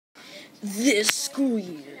This school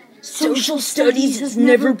year, social studies has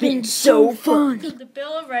never been so fun. The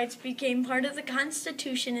Bill of Rights became part of the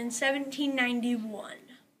Constitution in 1791.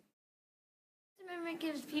 This amendment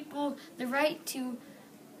gives people the right to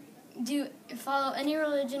follow any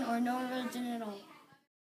religion or no religion at all.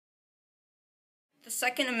 The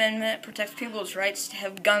Second Amendment protects people's rights to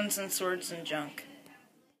have guns and swords and junk.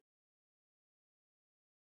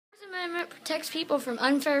 This amendment protects people from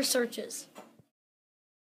unfair searches.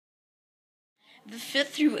 The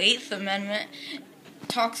Fifth through Eighth Amendment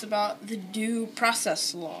talks about the due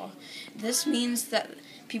process law. This means that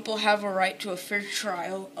people have a right to a fair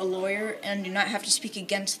trial, a lawyer, and do not have to speak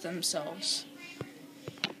against themselves.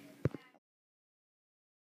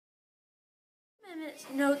 The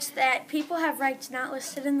amendment notes that people have rights not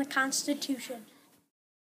listed in the Constitution.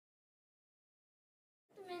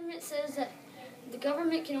 The amendment says that the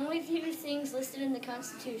government can only do things listed in the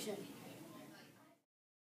Constitution.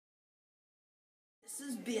 This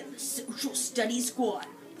has been the Social Studies Squad,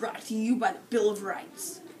 brought to you by the Bill of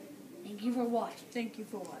Rights. Thank you for watching. Thank you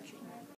for watching.